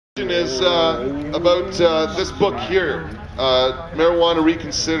Is about this book here, Marijuana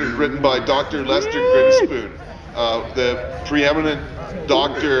Reconsidered, written by Dr. Lester Grinspoon, the preeminent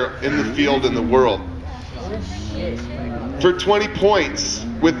doctor in the field in the world. For 20 points,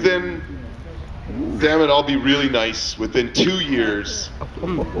 within, damn it, I'll be really nice, within 2 years,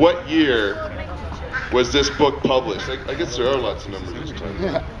 what year was this book published? I guess there are lots of numbers this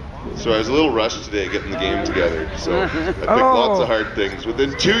time. So I was a little rushed today getting the game together. So I picked lots of hard things.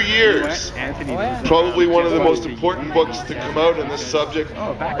 Within 2 years, probably one of the most important books to come out on this subject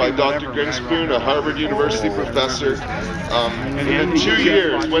by Dr. Grinspoon, a Harvard University professor. Within 2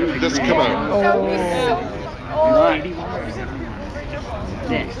 years, when did this come out?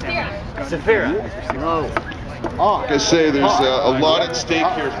 Saphira. Like I say, there's a lot at stake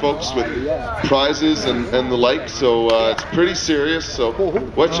here, folks, with prizes and the like, so it's pretty serious. So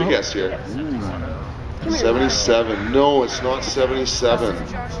what's your guess here? 77. No, it's not 77.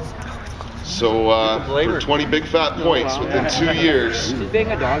 So for 20 big fat points within 2 years,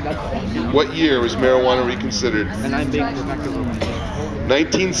 what year was marijuana reconsidered?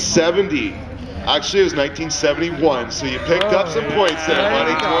 1970. Actually, it was 1971, so you picked up some points there,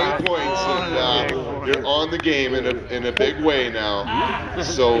 buddy. 20 points, and you're on the game in a big way now.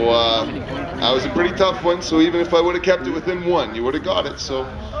 So that was a pretty tough one, so even if I would have kept it within one, you would have got it. So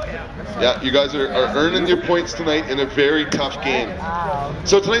yeah, you guys are earning your points tonight in a very tough game.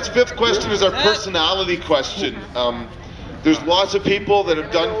 So tonight's fifth question is our personality question. There's lots of people that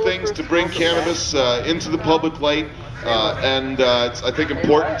have done things to bring cannabis into the public light. And it's, I think,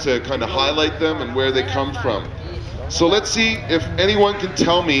 important to kind of highlight them and where they come from. So let's see if anyone can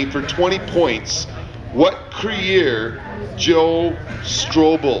tell me for 20 points what career Joe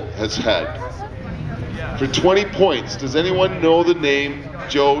Strobel has had. For 20 points, does anyone know the name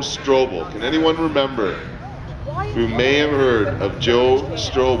Joe Strobel? Can anyone remember who may have heard of Joe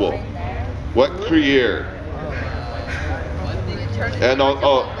Strobel? What career? And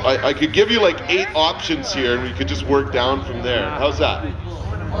I could give you like 8 options here, and we could just work down from there. How's that?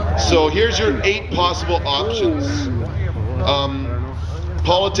 So here's your 8 possible options.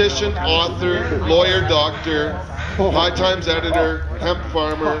 Politician, author, lawyer, doctor, High Times editor, hemp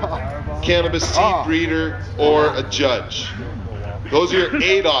farmer, cannabis seed breeder, or a judge. Those are your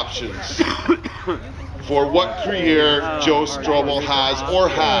 8 options for what career Joe Strobel has or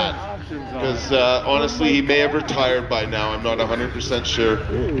had. Because honestly, he may have retired by now. I'm not 100% sure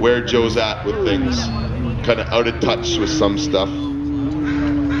where Joe's at with things. Kind of out of touch with some stuff.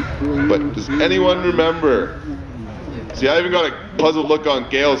 But does anyone remember? See, I even got a puzzled look on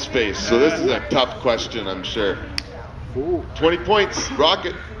Gail's face, so this is a tough question, I'm sure. 20 points,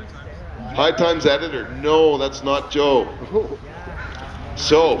 Rocket. High Times editor. No, that's not Joe.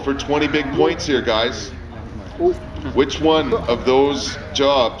 So, for 20 big points here, guys. Which one of those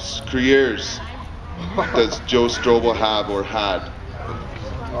jobs, careers, does Joe Strobel have or had?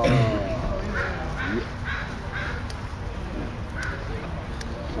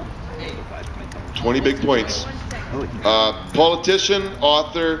 20 big points. Politician,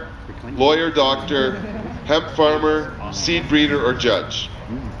 author, lawyer, doctor, hemp farmer, seed breeder, or judge.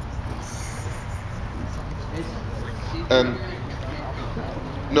 And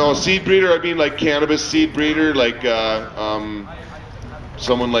no, seed breeder, I mean like cannabis seed breeder, like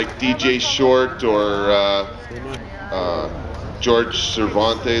someone like DJ Short or George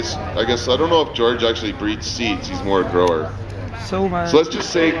Cervantes. I guess, I don't know if George actually breeds seeds, he's more a grower. So let's just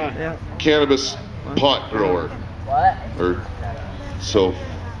say cannabis pot grower. Or so,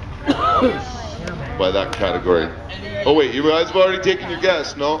 by that category. Oh wait, you guys have already taken your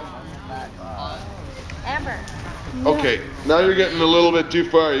guess, no? Amber. Okay, now you're getting a little bit too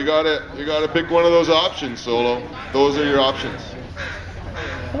far. You gotta pick one of those options, Solo. Those are your options.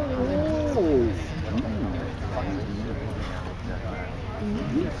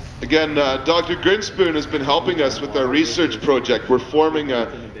 Again, Dr. Grinspoon has been helping us with our research project. We're forming an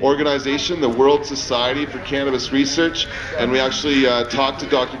organization, the World Society for Cannabis Research, and we actually talked to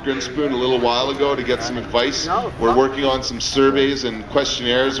Dr. Grinspoon a little while ago to get some advice. We're working on some surveys and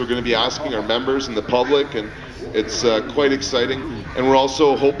questionnaires we're going to be asking our members and the public, and it's quite exciting. And we're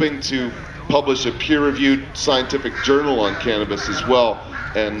also hoping to publish a peer-reviewed scientific journal on cannabis as well,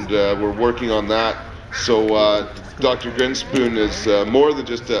 and we're working on that. So Dr. Grinspoon is more than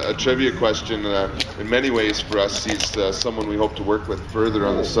just a trivia question in many ways for us. He's someone we hope to work with further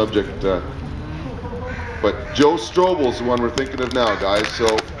on the subject. But Joe Strobel's the one we're thinking of now, guys. So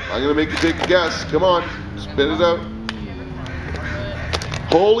I'm going to make you take a guess. Come on, spit it out.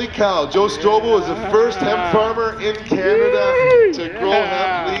 Holy cow, Joe Strobel is the first hemp farmer in Canada to grow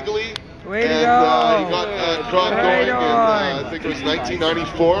hemp legally. Way to and go. he got crop Right growing in, on. I think it was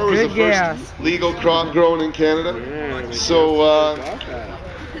 1994 was Good the guess. first legal crop grown in Canada. So,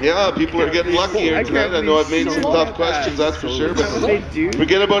 yeah, people are getting lucky here tonight. I know I've made some tough questions, that's for sure, but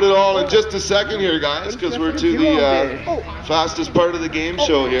forget about it all in just a second here, guys, because we're to the fastest part of the game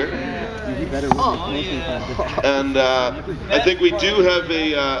show here. And I think we do have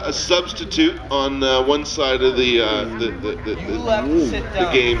a substitute on one side of the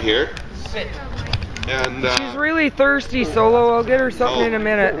game here. And She's really thirsty, Solo. I'll get her something in a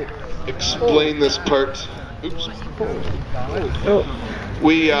minute. Explain this part. Oops. Oh.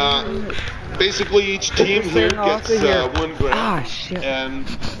 We basically each team here gets 1 gram, Ah, shit. and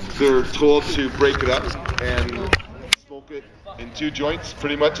they're told to break it up and smoke it in 2 joints,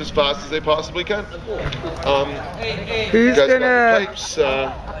 pretty much as fast as they possibly can. Who's you guys gonna? got the pipes?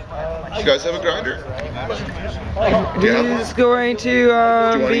 You guys have a grinder? Who's going to Do you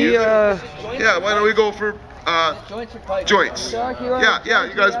wanna be? use it? Yeah, why don't we go for joints? Yeah,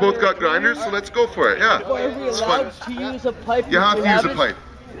 you guys both got grinders, so let's go for it. Yeah, it's fun. You have to use a pipe.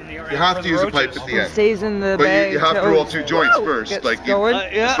 You have to use a pipe at the end. Stays in the But bag. you have to roll 2 joints first. Gets Like going.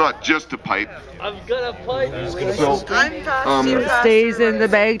 it's not just a pipe. I've got a pipe. So, Stays in the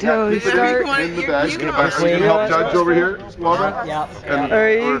bag till we start. in the bag. Can you help Judge over here, Walter? Yeah. Are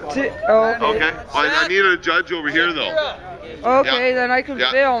you okay. Okay. I need a judge over here though. Okay, Yeah. then I can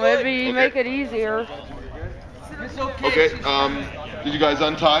Yeah. film. Maybe Okay. make it easier. Okay. Did you guys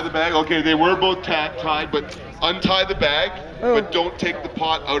untie the bag? Okay, they were both tied, but untie the bag, but don't take the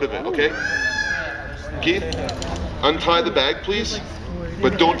pot out of it. Okay. Keith, untie the bag, please,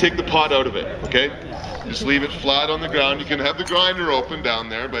 but don't take the pot out of it. Okay. Just leave it flat on the ground. You can have the grinder open down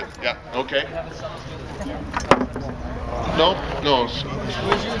there, but yeah. Okay. No.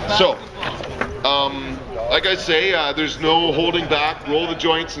 So, like I say, there's no holding back. Roll the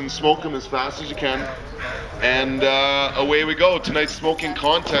joints and smoke them as fast as you can. And away we go. Tonight's smoking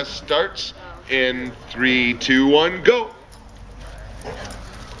contest starts in 3, 2, 1, go.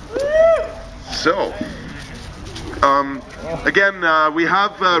 So, again, we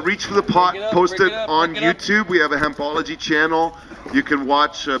have Reach for the Pot posted on YouTube. We have a Hempology channel. You can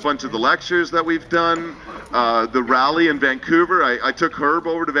watch a bunch of the lectures that we've done. The rally in Vancouver. I took Herb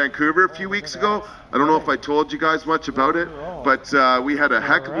over to Vancouver a few weeks ago. I don't know if I told you guys much about it, but we had a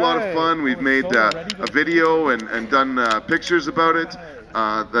heck of a lot of fun. We've made a video and done pictures about it.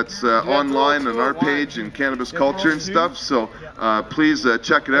 That's online on our page in Cannabis Culture and stuff, so please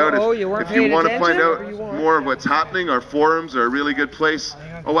check it out. If you want to find out more of what's happening, our forums are a really good place.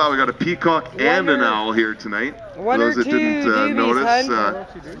 Oh wow, we got a peacock and an owl here tonight. For those that didn't notice.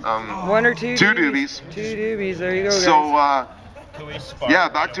 1 or 2 2 doobies. 2 doobies, there you go, guys. So, yeah,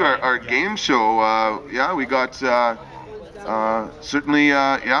 back to our game show. Yeah, we got certainly,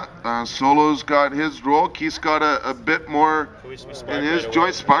 Solo's got his roll. Keith's got a bit more in his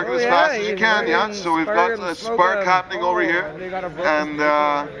joint. Spark it as fast as you can, yeah. So we've got a spark happening over here. And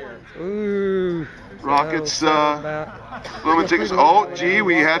Ooh. Rockets, Lumatics. Oh, gee,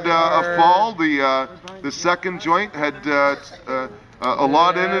 we had a fall. The second joint had a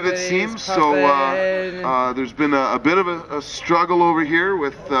lot in it seems. So there's been a bit of a struggle over here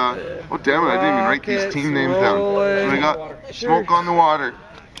with. Oh damn it! I didn't even write these team names down. So we got Smoke on the Water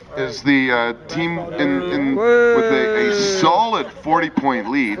is the team in with a solid 40-point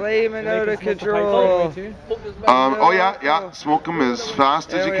lead. Flaming out of control. Oh yeah. Smoke them as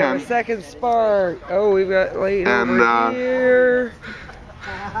fast as you We have can. a second spark. Oh, we've got light And, over here.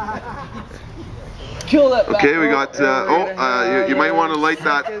 Kill that. Okay, we got. You might want to light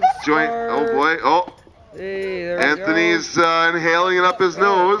that joint. Oh boy. Oh, Hey, there we Anthony's inhaling it up his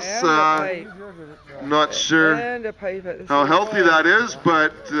nose. Not sure And a pipe at the how same healthy time. that is,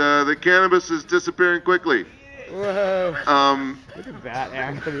 but the cannabis is disappearing quickly. Whoa. Look at that,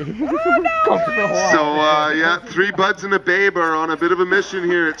 Anthony. So yeah, 3 buds and a babe are on a bit of a mission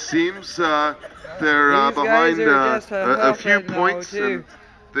here. It seems they're These guys behind are just a few huffing now, points, too. and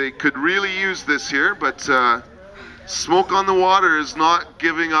they could really use this here. But Smoke on the Water is not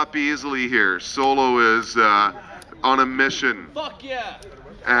giving up easily here. Solo is on a mission. Fuck yeah.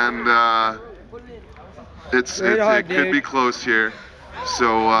 And it could be close here.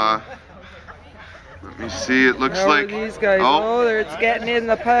 So let me see. It looks How like are these guys? Oh, it's getting in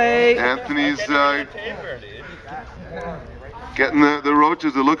the pipe. Anthony's getting the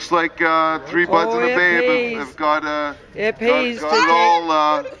roaches. It looks like 3 buds and a it babe pays. have got It pays got to it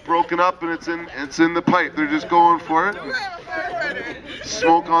all broken up, and it's in the pipe. They're just going for it.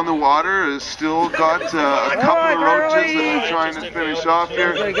 Smoke on the Water has still got a couple of roaches that they're trying to finish off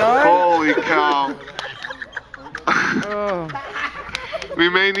here. There they go. Holy cow! Oh. We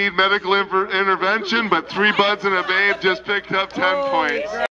may need medical intervention, but 3 buds and a babe just picked up 10 points.